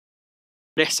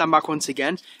Yes, I'm back once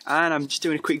again, and I'm just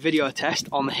doing a quick video test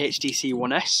on the HTC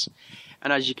One S.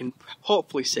 And as you can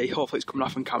hopefully see, hopefully it's coming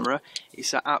off on camera,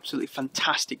 it's an absolutely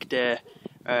fantastic day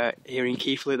here in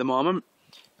Keighley at the moment.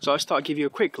 So I just thought I'd give you a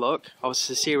quick look,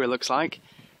 obviously to see what it looks like,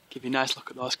 give you a nice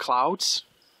look at those clouds.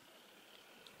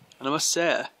 And I must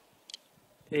say,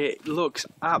 it looks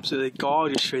absolutely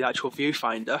gorgeous through the actual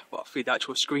viewfinder, well, through the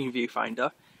actual screen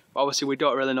viewfinder. But obviously we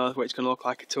don't really know what it's going to look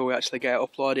like until we actually get it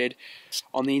uploaded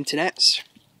on the internet.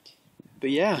 But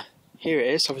yeah, here it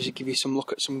is. Obviously give you some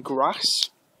look at some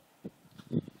grass.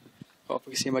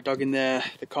 Hopefully you can see my dog in the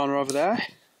corner over there.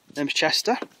 Name's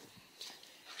Chester.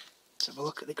 Let's have a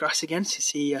look at the grass again to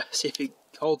see if it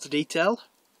holds the detail.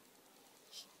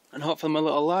 And hopefully my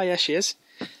little yeah, she is.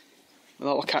 My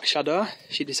little cat Shadow,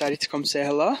 she decided to come say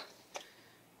hello.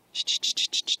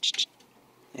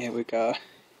 Here we go.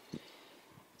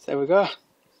 There we go.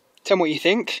 Tell me what you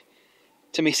think.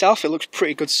 To myself, it looks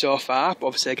pretty good so far, but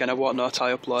obviously again I won't know until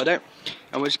I upload it.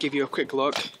 And we'll just give you a quick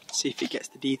look, see if it gets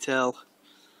the detail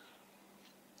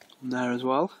on there as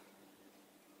well.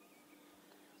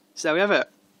 So there we have it.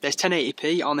 There's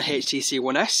 1080p on the HTC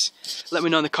One S. Let me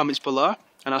know in the comments below,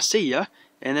 and I'll see you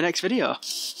in the next video.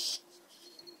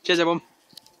 Cheers everyone.